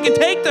baggage. He can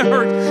take the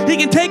hurt. He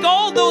can take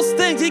all those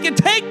things. He can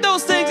take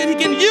those things and He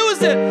can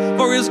use it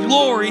for His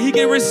glory. He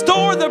can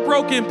restore the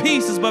broken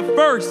pieces. But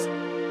first,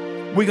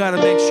 we got to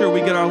make sure we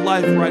get our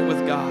life right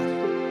with God.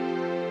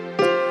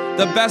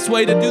 The best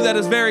way to do that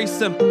is very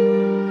simple,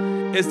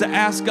 is to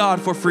ask God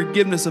for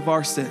forgiveness of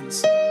our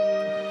sins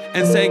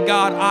and say,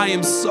 God, I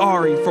am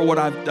sorry for what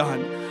I've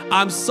done.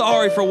 I'm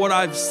sorry for what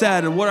I've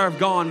said and what I've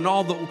gone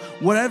and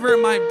whatever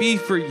it might be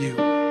for you.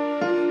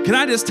 Can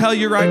I just tell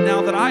you right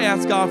now that I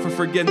ask God for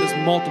forgiveness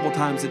multiple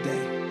times a day.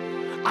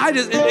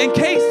 In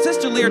case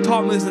Sister Lear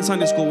taught me this in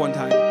Sunday school one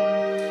time.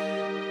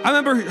 I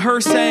remember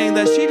her saying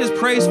that she just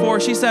prays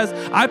for, she says,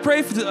 I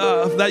pray for,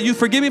 that you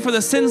forgive me for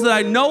the sins that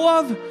I know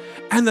of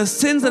and the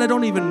sins that I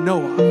don't even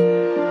know of.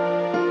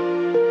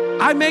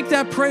 I make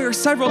that prayer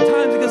several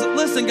times because,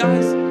 listen,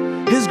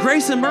 guys, His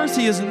grace and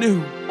mercy is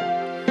new.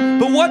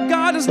 But what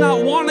God is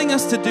not wanting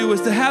us to do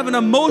is to have an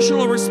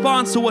emotional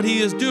response to what He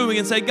is doing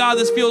and say, God,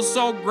 this feels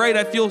so great.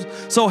 I feel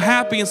so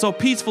happy and so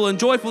peaceful and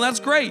joyful. That's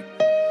great.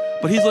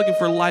 But He's looking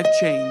for life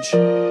change.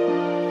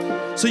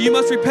 So you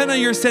must repent of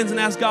your sins and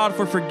ask God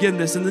for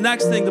forgiveness. And the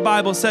next thing the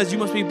Bible says, you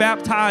must be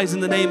baptized in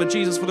the name of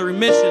Jesus for the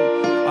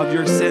remission of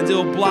your sins. It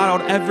will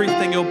blot out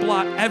everything. It will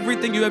blot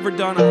everything you've ever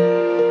done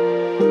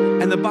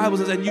out. And the Bible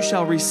says, and you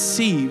shall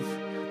receive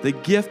the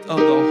gift of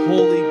the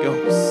Holy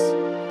Ghost.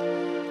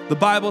 The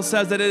Bible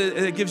says that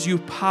it gives you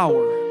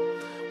power.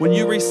 When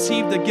you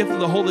receive the gift of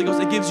the Holy Ghost,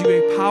 it gives you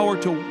a power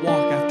to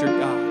walk after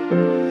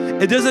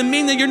God. It doesn't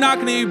mean that you're not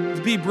going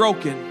to be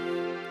broken.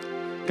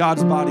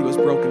 God's body was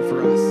broken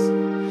for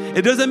us.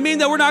 It doesn't mean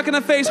that we're not going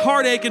to face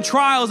heartache and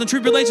trials and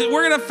tribulations.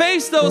 We're going to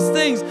face those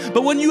things.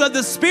 But when you have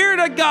the Spirit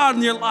of God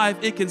in your life,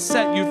 it can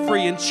set you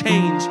free and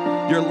change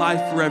your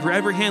life forever.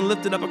 Every hand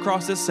lifted up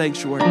across this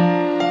sanctuary.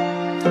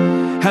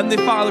 Heavenly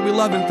Father, we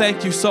love and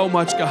thank you so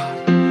much,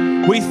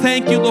 God. We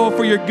thank you, Lord,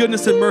 for your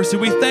goodness and mercy.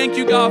 We thank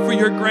you, God, for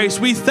your grace.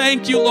 We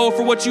thank you, Lord,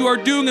 for what you are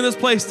doing in this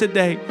place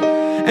today.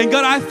 And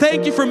God, I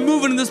thank you for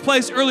moving in this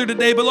place earlier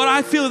today, but Lord,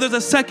 I feel there's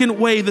a second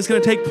wave that's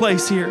going to take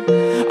place here.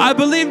 I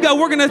believe, God,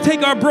 we're going to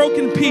take our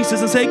broken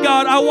pieces and say,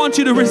 God, I want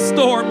you to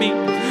restore me.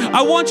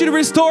 I want you to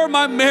restore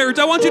my marriage.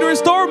 I want you to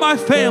restore my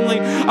family.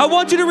 I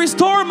want you to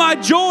restore my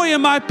joy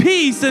and my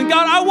peace. And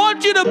God, I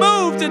want you to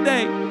move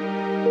today.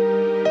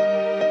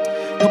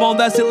 Come on,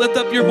 that's it. Lift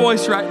up your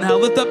voice right now.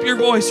 Lift up your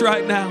voice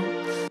right now.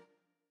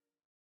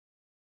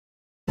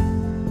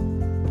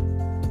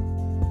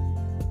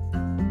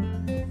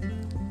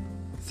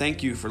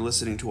 Thank you for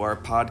listening to our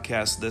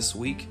podcast this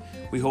week.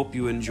 We hope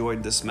you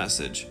enjoyed this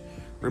message.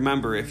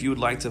 Remember, if you would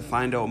like to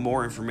find out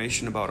more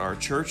information about our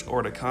church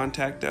or to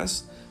contact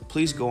us,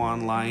 please go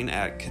online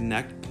at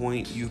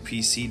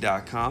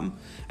connectpointupc.com.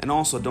 And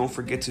also don't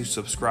forget to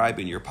subscribe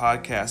in your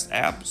podcast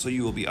app so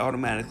you will be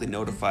automatically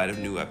notified of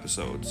new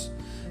episodes.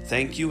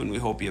 Thank you, and we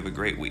hope you have a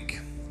great week.